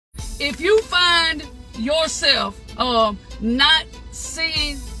if you find yourself not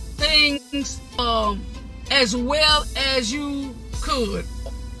seeing things as well as you could,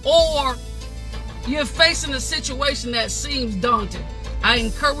 or you're facing a situation that seems daunting, I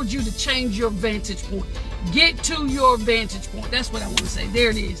encourage you to change your vantage point. Get to your vantage point. That's what I want to say. There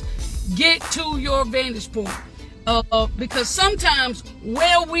it is. Get to your vantage point. Because sometimes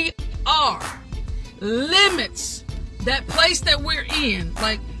where we are limits that place that we're in,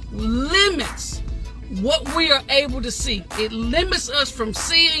 like limits what we are able to see. It limits us from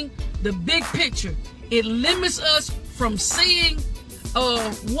seeing the big picture. It limits us from seeing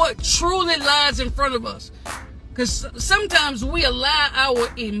what truly lies in front of us. Because sometimes we allow our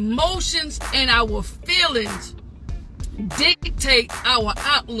emotions and our feelings dictate our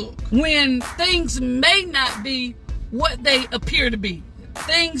outlook when things may not be what they appear to be.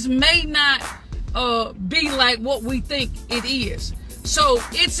 Things may not be like what we think it is. So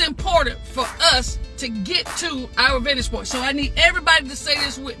it's important for us to get to our vantage point. So I need everybody to say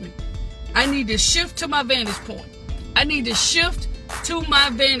this with me. I need to shift to my vantage point. I need to shift to my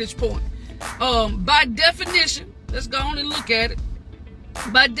vantage point. By definition, let's go on and look at it.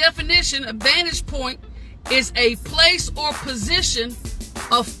 By definition, a vantage point is a place or position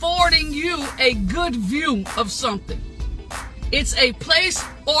affording you a good view of something. It's a place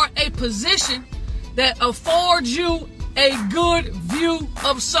or a position that affords you a good view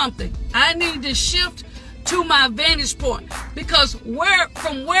of something. I need to shift to my vantage point, because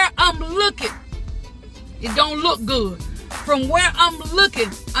from where I'm looking, it don't look good. From where I'm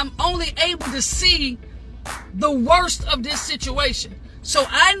looking, I'm only able to see the worst of this situation. So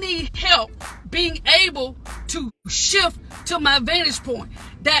I need help being able to shift to my vantage point.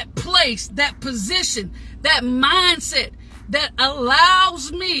 That place, that position, that mindset that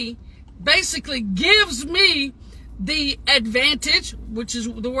allows me, basically gives me the advantage, which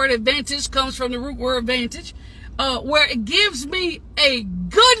is the word advantage comes from the root word vantage, where it gives me a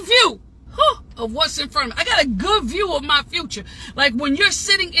good view of what's in front of me. I got a good view of my future. Like when you're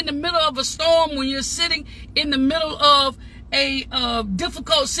sitting in the middle of a storm, when you're sitting in the middle of a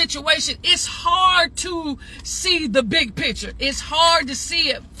difficult situation, it's hard to see the big picture. It's hard to see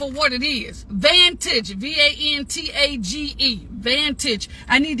it for what it is. Vantage, V-A-N-T-A-G-E, vantage.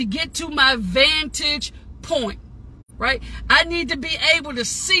 I need to get to my vantage point, right? I need to be able to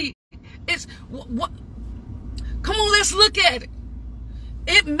see. Come on, let's look at it.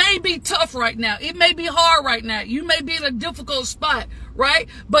 It may be tough right now. It may be hard right now. You may be in a difficult spot, right?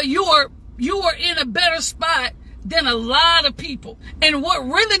 But you are in a better spot than a lot of people. And what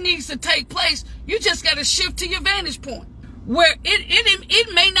really needs to take place, you just got to shift to your vantage point, where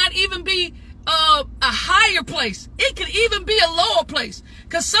it may not even be a higher place. It could even be a lower place.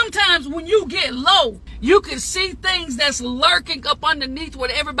 Because sometimes when you get low, you can see things that's lurking up underneath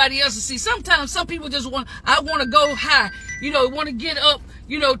what everybody else sees. Sometimes some people just want to go high, want to get up,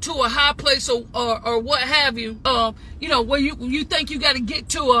 to a high place or what have you, where you think you got to get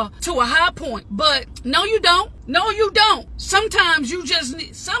to a high point. But no, you don't. No, you don't. Sometimes you just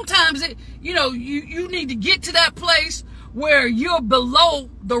need, you need to get to that place where you're below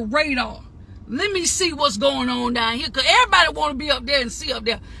the radar. Let me see what's going on down here, because everybody want to be up there and see up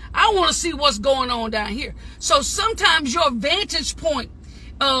there. I want to see what's going on down here. So sometimes your vantage point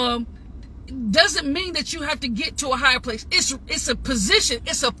doesn't mean that you have to get to a higher place. It's a position,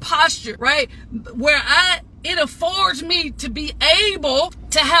 it's a posture, right? Where it affords me to be able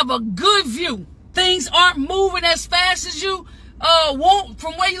to have a good view. Things aren't moving as fast as you want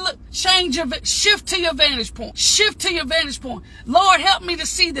from where you look. Shift to your vantage point. Shift to your vantage point. Lord, help me to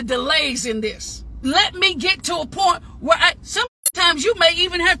see the delays in this. Let me get to a point where sometimes you may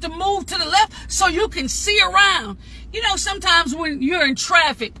even have to move to the left so you can see around. Sometimes when you're in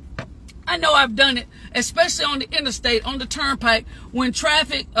traffic, I know I've done it, especially on the interstate, on the turnpike, when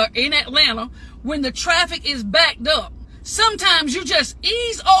traffic, in Atlanta, when the traffic is backed up. Sometimes you just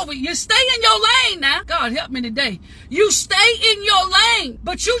ease over. You stay in your lane now. God help me today. You stay in your lane,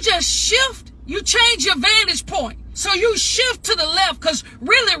 but you just shift. You change your vantage point. So you shift to the left, because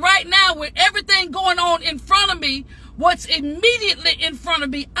really right now with everything going on in front of me, what's immediately in front of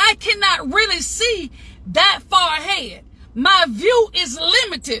me, I cannot really see that far ahead. My view is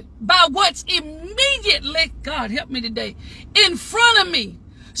limited by what's immediately, God help me today, in front of me.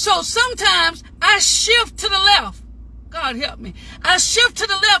 So sometimes I shift to the left. God help me. I shift to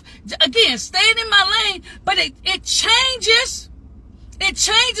the left, again, staying in my lane, but it changes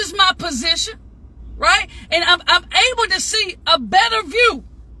my position, right? And I'm able to see a better view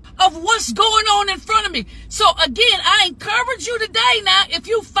of what's going on in front of me. So again, I encourage you today now, if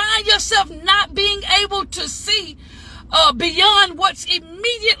you find yourself not being able to see beyond what's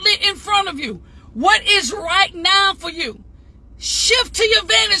immediately in front of you. What is right now for you? Shift to your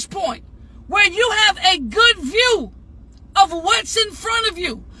vantage point where you have a good view of what's in front of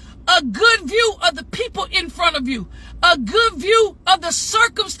you, a good view of the people in front of you, a good view of the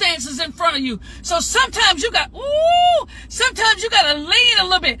circumstances in front of you. So sometimes you got to lean a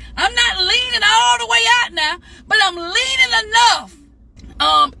little bit. I'm not leaning all the way out now, but I'm leaning enough.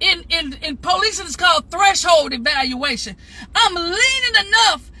 In policing, it's called threshold evaluation. I'm leaning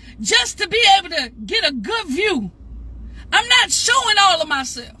enough just to be able to get a good view. I'm not showing all of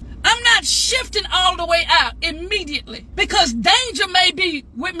myself. I'm not shifting all the way out immediately because danger may be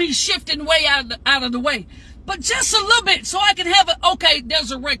with me shifting way out of the way. But just a little bit so I can have okay,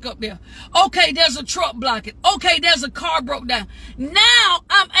 there's a wreck up there. Okay, there's a truck blocking. Okay, there's a car broke down. Now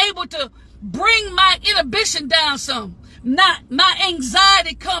I'm able to bring my inhibition down some. My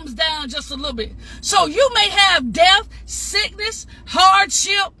anxiety comes down just a little bit. So you may have death, sickness,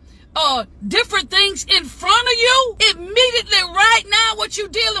 hardship, different things in front of you immediately right now what you're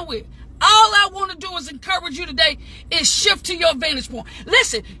dealing with. All I want to do is encourage you today is shift to your vantage point.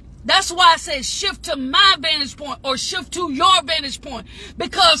 Listen, that's why I said shift to my vantage point or shift to your vantage point,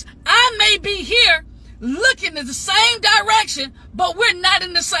 because I may be here looking in the same direction, but we're not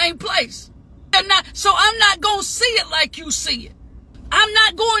in the same place. So I'm not going to see it like you see it. I'm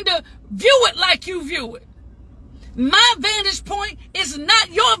not going to view it like you view it. My vantage point is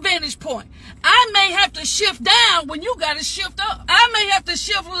not your vantage point. I may have to shift down when you got to shift up. I may have to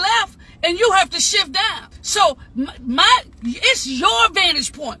shift left and you have to shift down. So it's your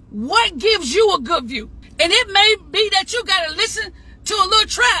vantage point. What gives you a good view? And it may be that you got to listen to a little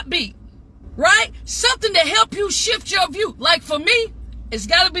trap beat, right? Something to help you shift your view. Like for me, it's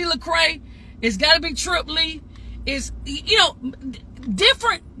got to be Lecrae. It's got to be Trip Lee. It's,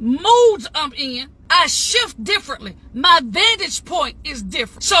 different moods I'm in. I shift differently. My vantage point is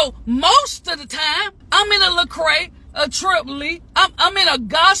different. So most of the time, I'm in a Lecrae, a Trip Lee. I'm in a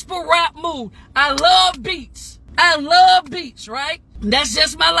gospel rap mood. I love beats. Right? That's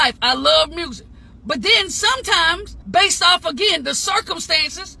just my life. I love music. But then sometimes, based off, again, the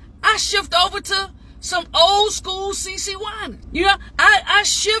circumstances, I shift over to some old school CC Winans. I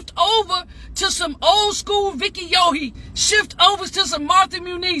shift over to some old school Vicky Yohe. Shift over to some Martha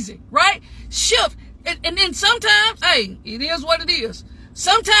Muniz, right? Shift. And then sometimes, hey, it is what it is.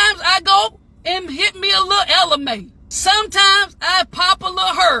 Sometimes I go and hit me a little LMA. Sometimes I pop a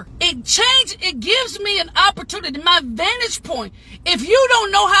little her. It gives me an opportunity, my vantage point. If you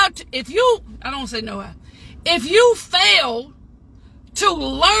don't know how to, if you fail to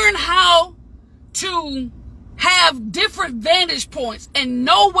learn how to have different vantage points and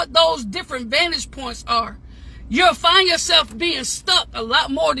know what those different vantage points are, you'll find yourself being stuck a lot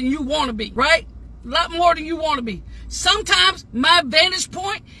more than you want to be, right? A lot more than you want to be. Sometimes my vantage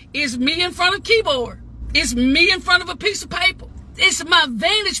point is me in front of a keyboard. It's me in front of a piece of paper. It's my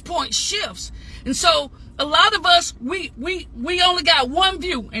vantage point shifts. And so a lot of us, we only got one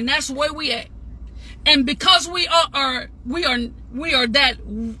view, and that's where we at. And because we are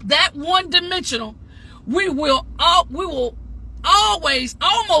that one dimensional, we will almost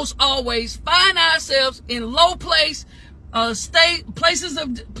always find ourselves in low places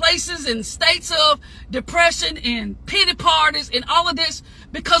and states of depression and pity parties and all of this,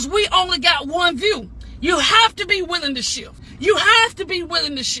 because we only got one view. You have to be willing to shift. You have to be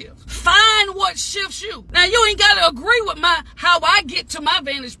willing to shift. Find what shifts you. Now, you ain't got to agree with how I get to my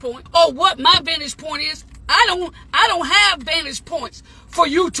vantage point or what my vantage point is. I don't have vantage points for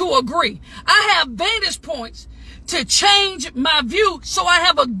you to agree. I have vantage points to change my view so I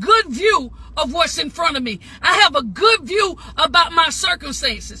have a good view of what's in front of me. I have a good view about my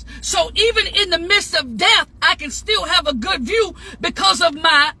circumstances. So even in the midst of death, I can still have a good view because of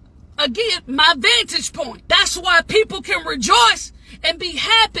my vantage point. That's why people can rejoice and be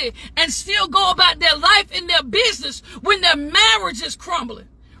happy and still go about their life and their business when their marriage is crumbling,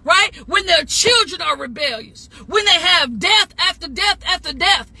 right? When their children are rebellious, when they have death after death after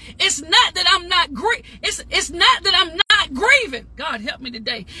death. It's not that I'm not it's not that I'm not grieving. God help me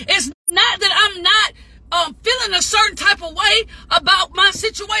today. It's not that I'm not feeling a certain type of way about my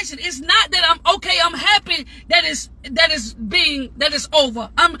situation. It's not that I'm okay. I'm happy that it's over.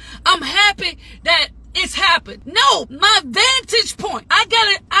 I'm happy that it's happened. No, my vantage point. I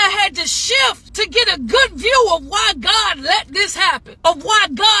had to shift to get a good view of why God let this happen, of why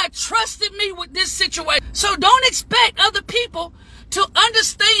God trusted me with this situation. So don't expect other people to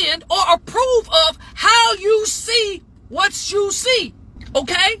understand or approve of how you see what you see.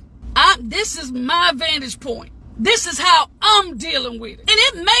 Okay? This is my vantage point. This is how I'm dealing with it. And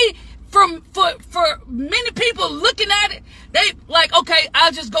it may for many people looking at it, they like, okay,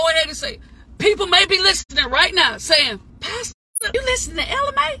 I'll just go ahead and say, people may be listening right now saying, Pastor, you listen to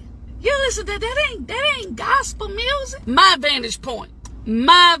LMA? You listen to that ain't gospel music. My vantage point.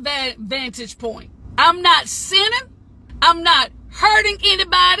 My vantage point. I'm not sinning. I'm not hurting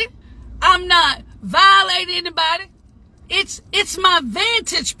anybody. I'm not violating anybody. It's my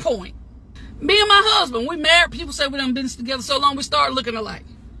vantage point. Me and my husband, we married. People say we done been together so long, we start looking alike.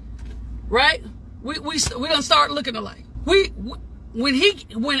 Right? We done start looking alike.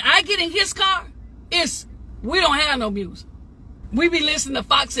 When I get in his car, we don't have no music. We be listening to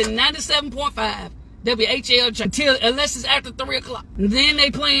Fox in 97.5 WHL unless it's after 3 o'clock. And then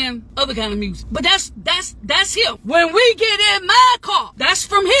they playing other kind of music. But that's him. When we get in my car, that's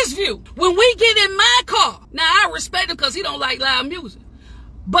from his view. When we get in my car, now I respect him because he don't like loud music.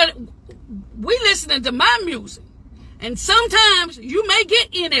 But we listening to my music. And sometimes you may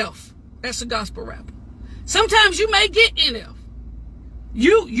get NF. That's a gospel rapper. Sometimes you may get NF.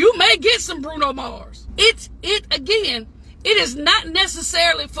 You may get some Bruno Mars. It is not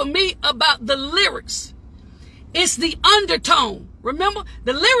necessarily for me about the lyrics. It's the undertone. Remember,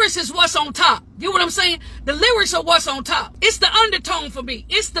 the lyrics is what's on top. You know what I'm saying? The lyrics are what's on top. It's the undertone for me.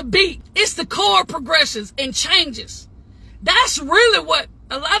 It's the beat. It's the chord progressions and changes. That's really what,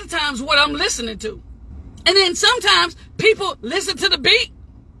 a lot of times, what I'm listening to. And then sometimes people listen to the beat.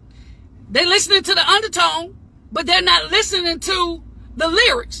 They're listening to the undertone, but they're not listening to the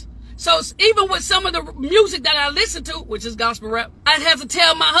lyrics. So even with some of the music that I listen to, which is gospel rap, I'd have to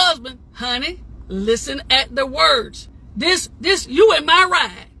tell my husband, honey, listen at the words. This, you in my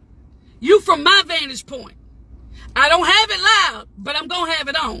ride. You from my vantage point. I don't have it loud, but I'm going to have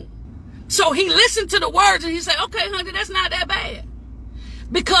it on. So he listened to the words and he said, okay, honey, that's not that bad.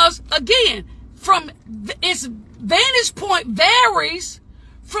 Because again, its vantage point varies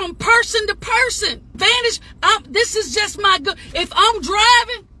from person to person. This is just my good. If I'm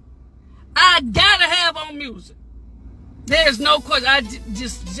driving, I gotta have on music. There's no question. I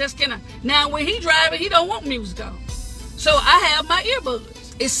just cannot. Now, when he driving, he don't want music on. So I have my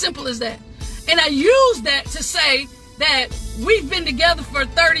earbuds. It's simple as that. And I use that to say that we've been together for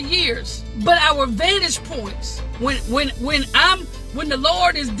 30 years. But our vantage points, when the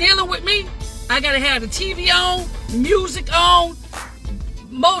Lord is dealing with me, I gotta have the TV on, music on,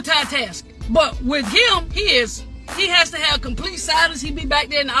 multitasking. But with him, he has to have complete silence. He be back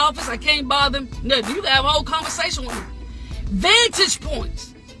there in the office. I can't bother him. No, you can have a whole conversation with me. Vantage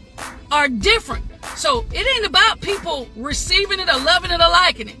points are different. So it ain't about people receiving it or loving it or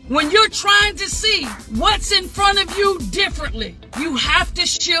liking it. When you're trying to see what's in front of you differently, you have to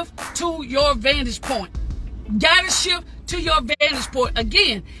shift to your vantage point. Gotta shift to your vantage point.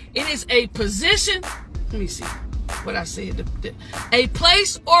 Again, it is a position. Let me see what I said. A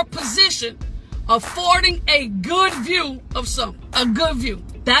place or position affording a good view of something. A good view.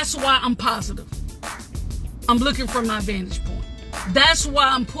 That's why I'm positive. I'm looking from my vantage point. That's why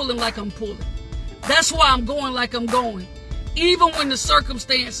I'm pulling like I'm pulling. That's why I'm going like I'm going. Even when the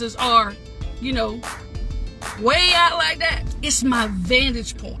circumstances are, way out like that. It's my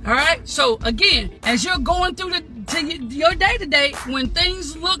vantage point. All right? So again, as you're going through your day-to-day, when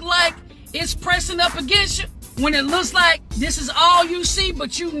things look like it's pressing up against you, when it looks like this is all you see, but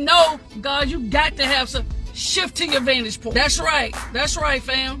God, you got to have some shift to your vantage point. That's right. That's right,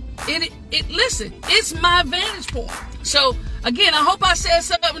 fam. Listen, it's my vantage point. So again, I hope I said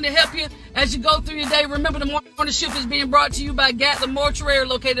something to help you as you go through your day. Remember, the morning shift is being brought to you by Gatlin Mortuary,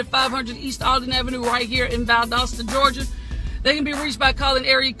 located at 500 East Alden Avenue, right here in Valdosta, Georgia. They can be reached by calling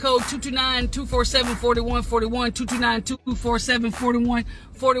area code 229-247-4141,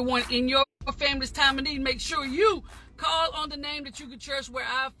 229-247-4141. In your family's time of need, make sure you call on the name that you can trust, where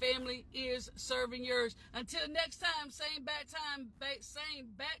our family is serving yours. Until next time, same bat time, same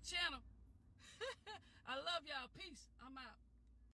bat channel. I love y'all. Peace. I'm out.